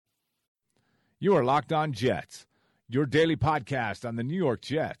You are Locked On Jets, your daily podcast on the New York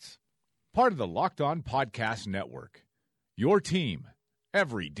Jets. Part of the Locked On Podcast Network, your team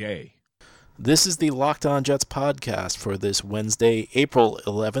every day. This is the Locked On Jets podcast for this Wednesday, April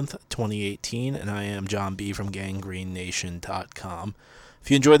 11th, 2018, and I am John B. from GangreneNation.com. If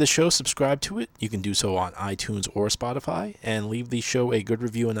you enjoy the show, subscribe to it. You can do so on iTunes or Spotify, and leave the show a good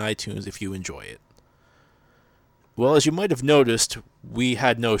review on iTunes if you enjoy it. Well, as you might have noticed, we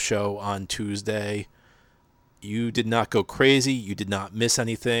had no show on Tuesday. You did not go crazy. You did not miss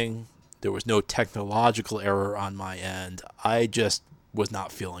anything. There was no technological error on my end. I just was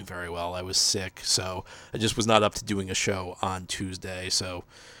not feeling very well. I was sick, so I just was not up to doing a show on Tuesday. So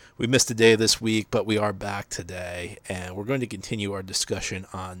we missed a day this week, but we are back today, and we're going to continue our discussion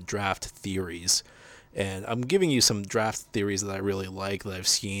on draft theories. And I'm giving you some draft theories that I really like, that I've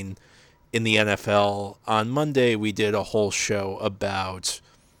seen in the NFL. On Monday, we did a whole show about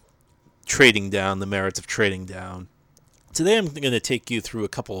trading down, the merits of trading down. Today, I'm going to take you through a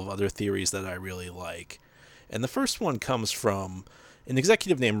couple of other theories that I really like. And the first one comes from an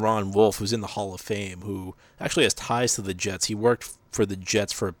executive named Ron Wolf, who's in the Hall of Fame, who actually has ties to the Jets. He worked for the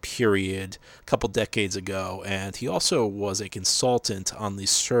Jets for a period a couple decades ago, and he also was a consultant on the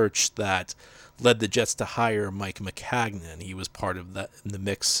search that led the Jets to hire Mike Maccagnan. He was part of that in the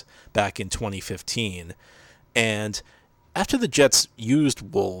mix back in 2015. And after the Jets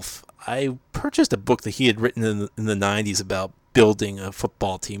used Wolf, I purchased a book that he had written in the 90s about building a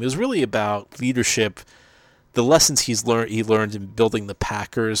football team. It was really about leadership, the lessons he learned in building the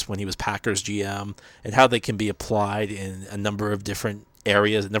Packers when he was Packers GM, and how they can be applied in a number of different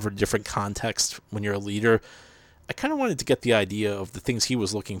areas, a number of different contexts when you're a leader. I kind of wanted to get the idea of the things he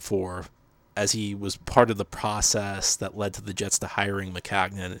was looking for as he was part of the process that led to the Jets to hiring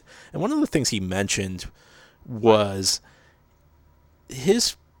Maccagnan. And one of the things he mentioned was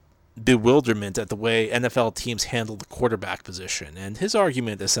his bewilderment at the way NFL teams handle the quarterback position. And his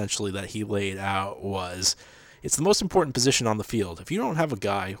argument essentially that he laid out was, it's the most important position on the field. If you don't have a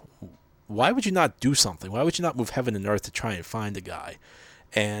guy, why would you not do something? Why would you not move heaven and earth to try and find a guy?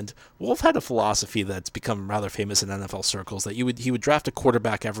 And Wolf had a philosophy that's become rather famous in NFL circles, that he would draft a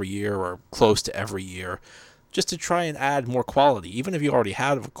quarterback every year or close to every year just to try and add more quality, even if you already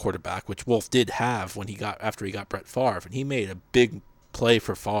had a quarterback, which Wolf did have after he got Brett Favre, and he made a big play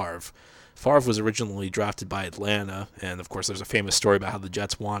for Favre. Favre was originally drafted by Atlanta, and of course there's a famous story about how the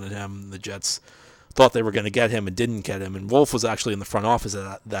Jets wanted him. The Jets thought they were going to get him and didn't get him, and Wolf was actually in the front office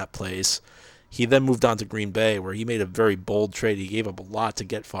at that place. He then moved on to Green Bay, where he made a very bold trade. He gave up a lot to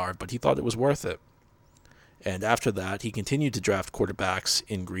get Favre, but he thought it was worth it. And after that, he continued to draft quarterbacks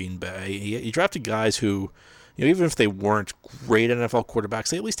in Green Bay. He drafted guys who, even if they weren't great NFL quarterbacks,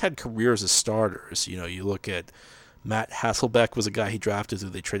 they at least had careers as starters. You look at Matt Hasselbeck was a guy he drafted who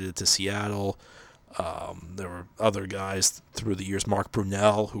they traded to Seattle. There were other guys through the years. Mark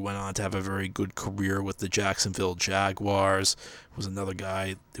Brunell, who went on to have a very good career with the Jacksonville Jaguars, was another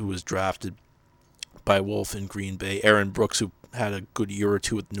guy who was drafted by Wolf in Green Bay. Aaron Brooks, who had a good year or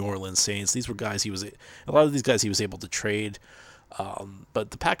two with New Orleans Saints. These were guys a lot of these guys he was able to trade. But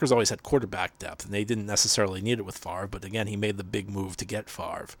the Packers always had quarterback depth, and they didn't necessarily need it with Favre. But again, he made the big move to get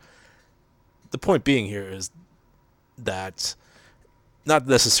Favre. The point being here is that not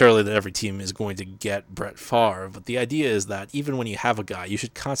necessarily that every team is going to get Brett Favre, but the idea is that even when you have a guy, you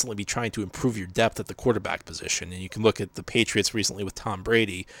should constantly be trying to improve your depth at the quarterback position. And you can look at the Patriots recently with Tom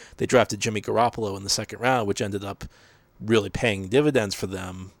Brady. They drafted Jimmy Garoppolo in the second round, which ended up really paying dividends for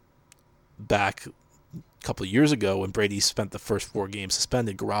them back a couple of years ago when Brady spent the first 4 games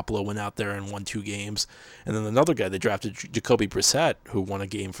suspended. Garoppolo went out there and won 2 games. And then another guy, they drafted Jacoby Brissett, who won a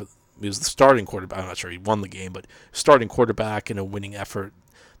game he was the starting quarterback. I'm not sure he won the game, but starting quarterback in a winning effort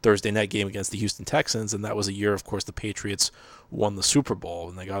Thursday night game against the Houston Texans. And that was a year, of course, the Patriots won the Super Bowl,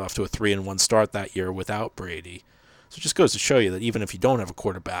 and they got off to a 3-1 start that year without Brady. So it just goes to show you that even if you don't have a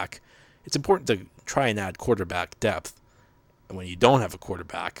quarterback, it's important to try and add quarterback depth. And when you don't have a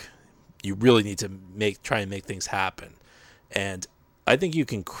quarterback, you really need to try and make things happen. And I think you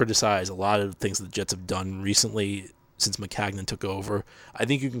can criticize a lot of the things that the Jets have done recently since Maccagnan took over. I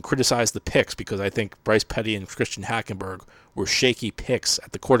think you can criticize the picks, because I think Bryce Petty and Christian Hackenberg were shaky picks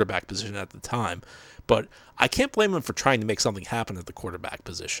at the quarterback position at the time. But I can't blame him for trying to make something happen at the quarterback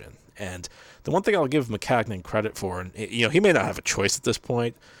position. And the one thing I'll give Maccagnan credit for, and he may not have a choice at this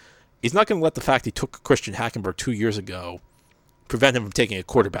point, he's not going to let the fact he took Christian Hackenberg 2 years ago prevent him from taking a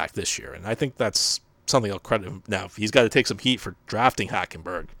quarterback this year. And I think that's something I'll credit him. Now, he's got to take some heat for drafting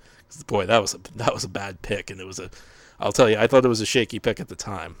Hackenberg. Boy, that was a bad pick, and I'll tell you, I thought it was a shaky pick at the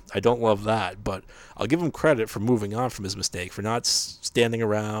time. I don't love that, but I'll give him credit for moving on from his mistake, for not standing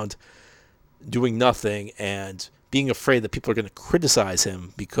around doing nothing and being afraid that people are going to criticize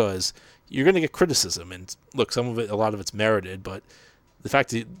him, because you're going to get criticism. And look, a lot of it's merited, but the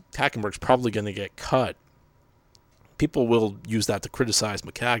fact that Hackenberg's probably going to get cut, people will use that to criticize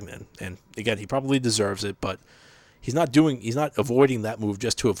Maccagnan. And again, he probably deserves it, but he's not avoiding that move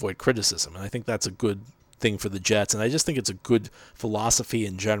just to avoid criticism. And I think that's a good thing for the Jets, and I just think it's a good philosophy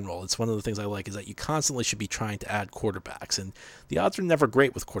in general. It's one of the things I like, is that you constantly should be trying to add quarterbacks, and the odds are never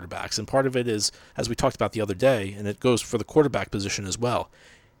great with quarterbacks, and part of it is, as we talked about the other day, and it goes for the quarterback position as well,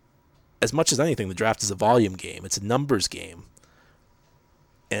 as much as anything, the draft is a volume game. It's a numbers game,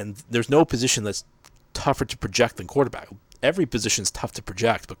 and there's no position that's tougher to project than quarterback. Every position's tough to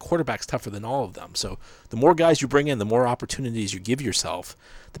project, but quarterback's tougher than all of them. So the more guys you bring in, the more opportunities you give yourself,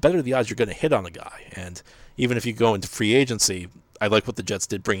 the better the odds you're going to hit on a guy. And even if you go into free agency, I like what the Jets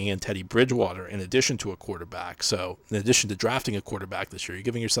did bringing in Teddy Bridgewater in addition to a quarterback. So in addition to drafting a quarterback this year, you're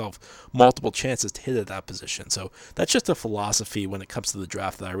giving yourself multiple chances to hit at that position. So that's just a philosophy when it comes to the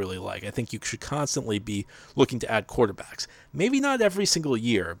draft that I really like. I think you should constantly be looking to add quarterbacks. Maybe not every single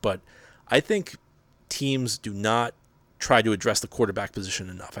year, but I think teams do not try to address the quarterback position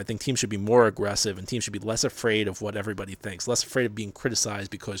enough. I think teams should be more aggressive, and teams should be less afraid of what everybody thinks, less afraid of being criticized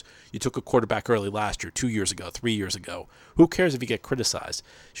because you took a quarterback early last year, 2 years ago, 3 years ago. Who cares if you get criticized?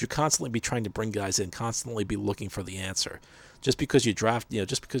 You should constantly be trying to bring guys in, constantly be looking for the answer. Just because you draft,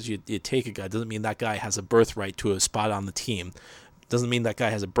 just because you take a guy doesn't mean that guy has a birthright to a spot on the team. Doesn't mean that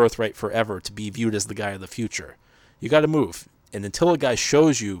guy has a birthright forever to be viewed as the guy of the future. You got to move. And until a guy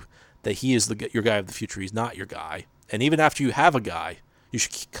shows you that he is your guy of the future, he's not your guy. And even after you have a guy, you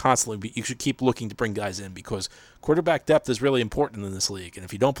should keep looking to bring guys in, because quarterback depth is really important in this league. And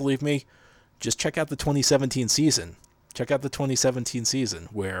if you don't believe me, just check out the 2017 season. Check out the 2017 season,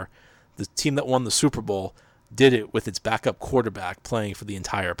 where the team that won the Super Bowl did it with its backup quarterback playing for the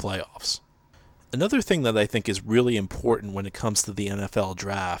entire playoffs. Another thing that I think is really important when it comes to the NFL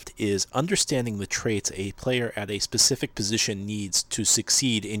draft is understanding the traits a player at a specific position needs to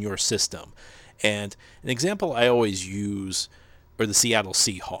succeed in your system. And an example I always use are the Seattle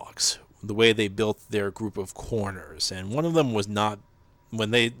Seahawks, the way they built their group of corners. And one of them was not, when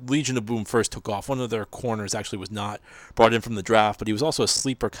Legion of Boom first took off, one of their corners actually was not brought in from the draft, but he was also a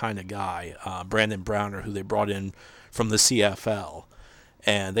sleeper kind of guy, Brandon Browner, who they brought in from the CFL.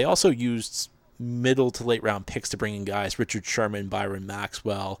 And they also used middle to late round picks to bring in guys, Richard Sherman, Byron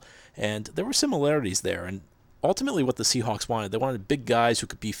Maxwell, and there were similarities there. And ultimately what the Seahawks wanted, they wanted big guys who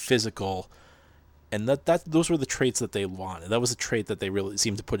could be physical, and those were the traits that they wanted. That was a trait that they really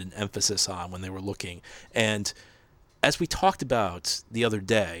seemed to put an emphasis on when they were looking. And as we talked about the other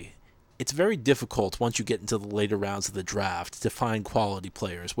day, it's very difficult once you get into the later rounds of the draft to find quality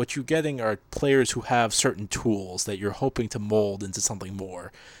players. What you're getting are players who have certain tools that you're hoping to mold into something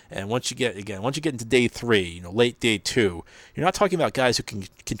more. And once you get into day 3, late day 2, you're not talking about guys who can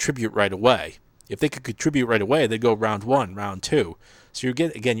contribute right away. If they could contribute right away, they'd go round 1, round 2. So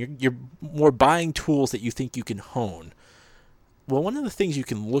you're more buying tools that you think you can hone. Well, one of the things you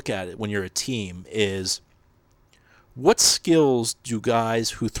can look at when you're a team is, what skills do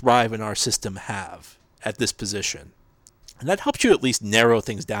guys who thrive in our system have at this position? And that helps you at least narrow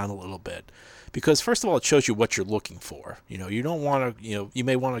things down a little bit. Because first of all, it shows you what you're looking for. You don't want to, you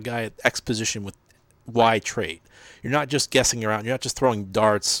may want a guy at X position with Y trait. You're not just guessing around. You're not just throwing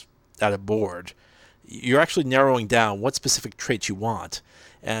darts at a board. You're actually narrowing down what specific traits you want.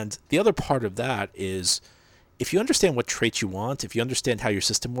 And the other part of that is, if you understand what traits you want, if you understand how your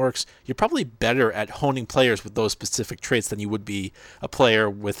system works, you're probably better at honing players with those specific traits than you would be a player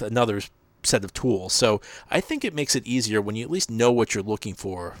with another set of tools. So I think it makes it easier when you at least know what you're looking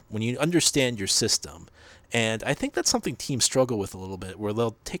for, when you understand your system. And I think that's something teams struggle with a little bit, where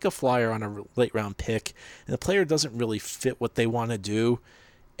they'll take a flyer on a late round pick and the player doesn't really fit what they want to do.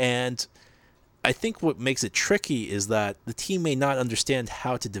 And I think what makes it tricky is that the team may not understand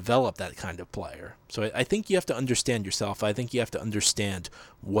how to develop that kind of player. So I think you have to understand yourself. I think you have to understand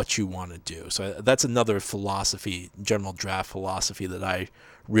what you want to do. So that's another philosophy, general draft philosophy, that I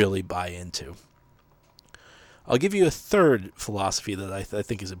really buy into. I'll give you a third philosophy that I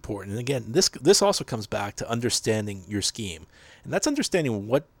think is important. And again, this also comes back to understanding your scheme. And that's understanding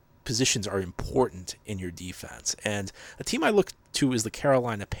what positions are important in your defense. And a team I look to is the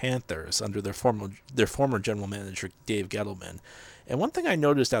Carolina Panthers under their former general manager, Dave Gettleman. And one thing I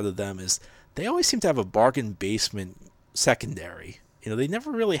noticed out of them is they always seem to have a bargain basement secondary. They never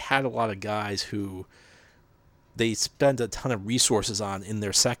really had a lot of guys who they spend a ton of resources on in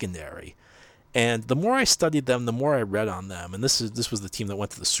their secondary. And the more I studied them, the more I read on them. And this was the team that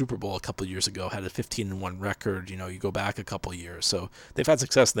went to the Super Bowl a couple of years ago, had a 15-1 record. You go back a couple of years. So they've had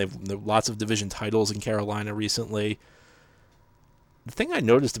success. They've lots of division titles in Carolina recently. The thing I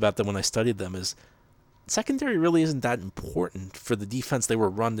noticed about them when I studied them is secondary really isn't that important for the defense they were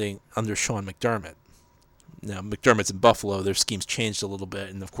running under Sean McDermott. Now, McDermott's in Buffalo. Their scheme's changed a little bit.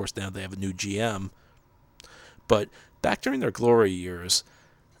 And, of course, now they have a new GM. But back during their glory years,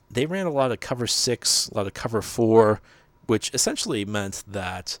 they ran a lot of cover 6, a lot of cover 4, which essentially meant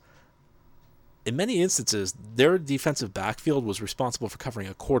that in many instances, their defensive backfield was responsible for covering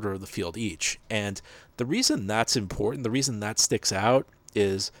a quarter of the field each. And the reason that's important, the reason that sticks out,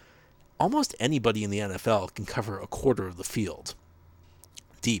 is almost anybody in the NFL can cover a quarter of the field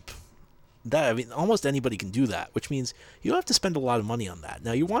deep. Almost anybody can do that, which means you don't have to spend a lot of money on that.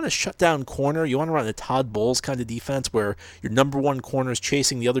 Now, you want to shut down corner. You want to run a Todd Bowles kind of defense where your number one corner is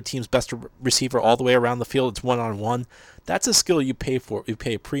chasing the other team's best receiver all the way around the field. It's one-on-one. That's a skill you pay for. You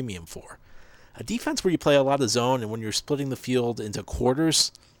pay a premium for. A defense where you play a lot of zone and when you're splitting the field into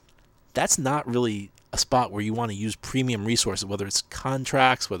quarters, that's not really a spot where you want to use premium resources, whether it's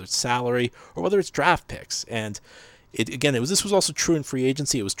contracts, whether it's salary, or whether it's draft picks. And this was also true in free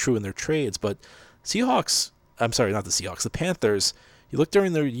agency. It was true in their trades. But the Panthers, you look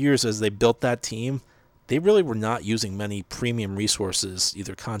during their years as they built that team, they really were not using many premium resources,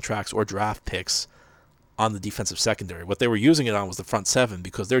 either contracts or draft picks, on the defensive secondary. What they were using it on was the front seven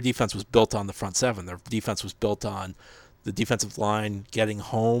because their defense was built on the front seven. Their defense was built on the defensive line getting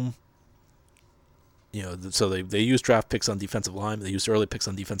home. So they used draft picks on defensive linemen. They used early picks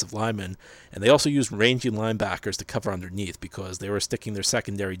on defensive linemen. And they also used rangy linebackers to cover underneath because they were sticking their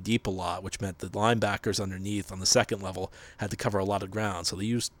secondary deep a lot, which meant the linebackers underneath on the second level had to cover a lot of ground. So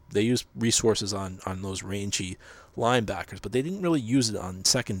they used resources on those rangy linebackers, but they didn't really use it on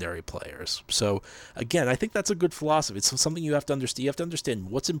secondary players. So, again, I think that's a good philosophy. It's something you have to understand. You have to understand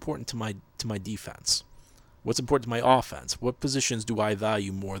what's important to my defense. What's important to my offense? What positions do I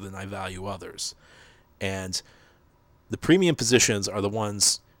value more than I value others? And the premium positions are the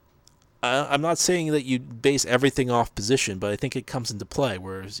ones, I'm not saying that you base everything off position, but I think it comes into play.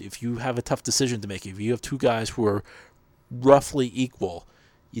 Whereas if you have a tough decision to make, if you have two guys who are roughly equal,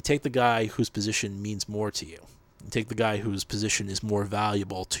 you take the guy whose position means more to you. You take the guy whose position is more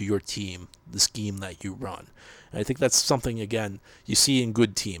valuable to your team, the scheme that you run. And I think that's something, again, you see in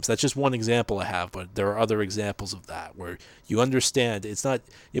good teams. That's just one example I have, but there are other examples of that where you understand it's not,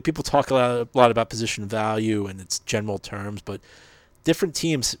 people talk a lot about position value and its general terms, but different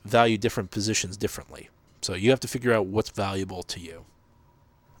teams value different positions differently. So you have to figure out what's valuable to you.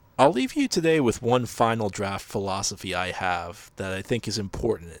 I'll leave you today with one final draft philosophy I have that I think is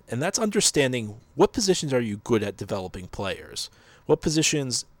important, and that's understanding what positions are you good at developing players. What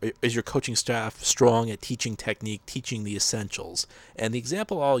positions is your coaching staff strong at teaching technique, teaching the essentials? And the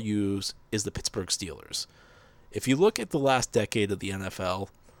example I'll use is the Pittsburgh Steelers. If you look at the last decade of the NFL,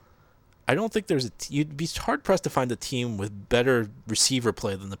 I don't think you'd be hard-pressed to find a team with better receiver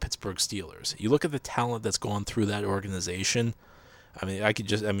play than the Pittsburgh Steelers. You look at the talent that's gone through that organization.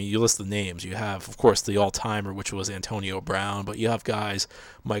 You list the names. You have, of course, the all-timer, which was Antonio Brown, but you have guys,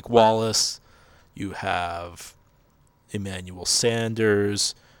 Mike Wallace, you have Emmanuel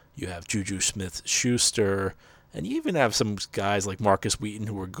Sanders, you have Juju Smith-Schuster, and you even have some guys like Marcus Wheaton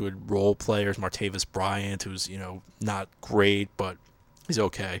who are good role players, Martavis Bryant, who's, not great, but he's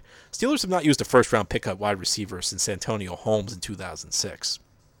okay. Steelers have not used a first-round pick at wide receiver since Antonio Holmes in 2006.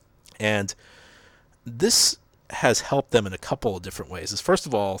 And this has helped them in a couple of different ways. First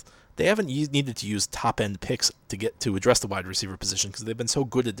of all, they haven't needed to use top-end picks to address the wide receiver position because they've been so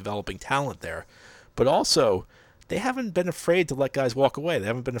good at developing talent there. But also, they haven't been afraid to let guys walk away. They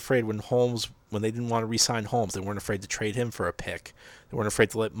haven't been afraid when they didn't want to re-sign Holmes, they weren't afraid to trade him for a pick. They weren't afraid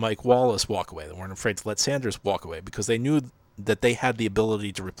to let Mike Wallace walk away. They weren't afraid to let Sanders walk away because they knew that they had the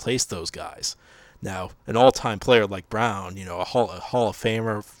ability to replace those guys. Now, an all-time player like Brown, a Hall of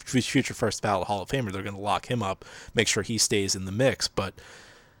Famer, future first ballot Hall of Famer, they're going to lock him up, make sure he stays in the mix. But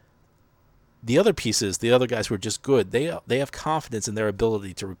the other pieces, the other guys who are just good, they have confidence in their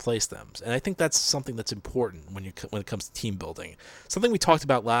ability to replace them. And I think that's something that's important when it comes to team building. Something we talked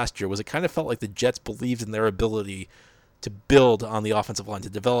about last year was it kind of felt like the Jets believed in their ability to build on the offensive line, to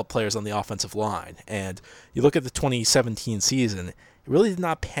develop players on the offensive line. And you look at the 2017 season, it really did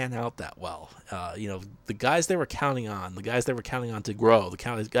not pan out that well. The guys they were counting on, the guys they were counting on to grow,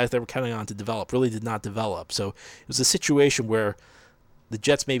 the guys they were counting on to develop really did not develop. So it was a situation where the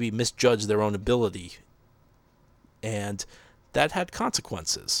Jets maybe misjudged their own ability, and that had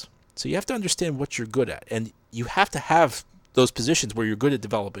consequences. So you have to understand what you're good at, and you have to have those positions where you're good at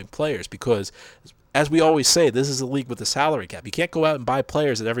developing players, because as we always say, this is a league with a salary cap. You can't go out and buy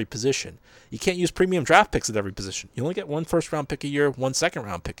players at every position. You can't use premium draft picks at every position. You only get one first-round pick a year, one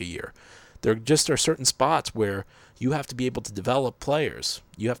second-round pick a year. There just are certain spots where you have to be able to develop players.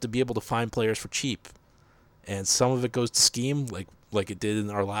 You have to be able to find players for cheap. And some of it goes to scheme, like it did in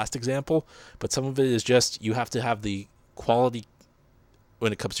our last example, but some of it is just you have to have the quality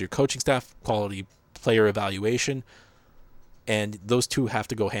when it comes to your coaching staff, quality player evaluation, and those two have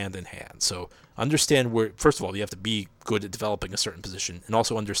to go hand in hand. So understand where, first of all, you have to be good at developing a certain position and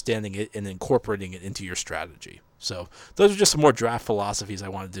also understanding it and incorporating it into your strategy. So those are just some more draft philosophies I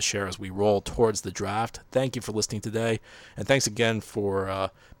wanted to share as we roll towards the draft. Thank you for listening today, and thanks again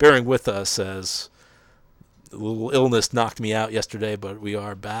for bearing with us as a little illness knocked me out yesterday, but we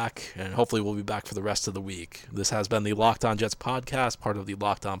are back, and hopefully we'll be back for the rest of the week. This has been the Locked On Jets podcast, part of the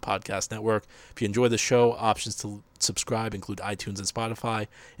Locked On Podcast Network. If you enjoy the show, options to subscribe include iTunes and Spotify,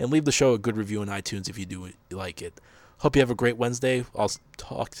 and leave the show a good review on iTunes if you do like it. Hope you have a great Wednesday. I'll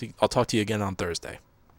talk to you again on Thursday.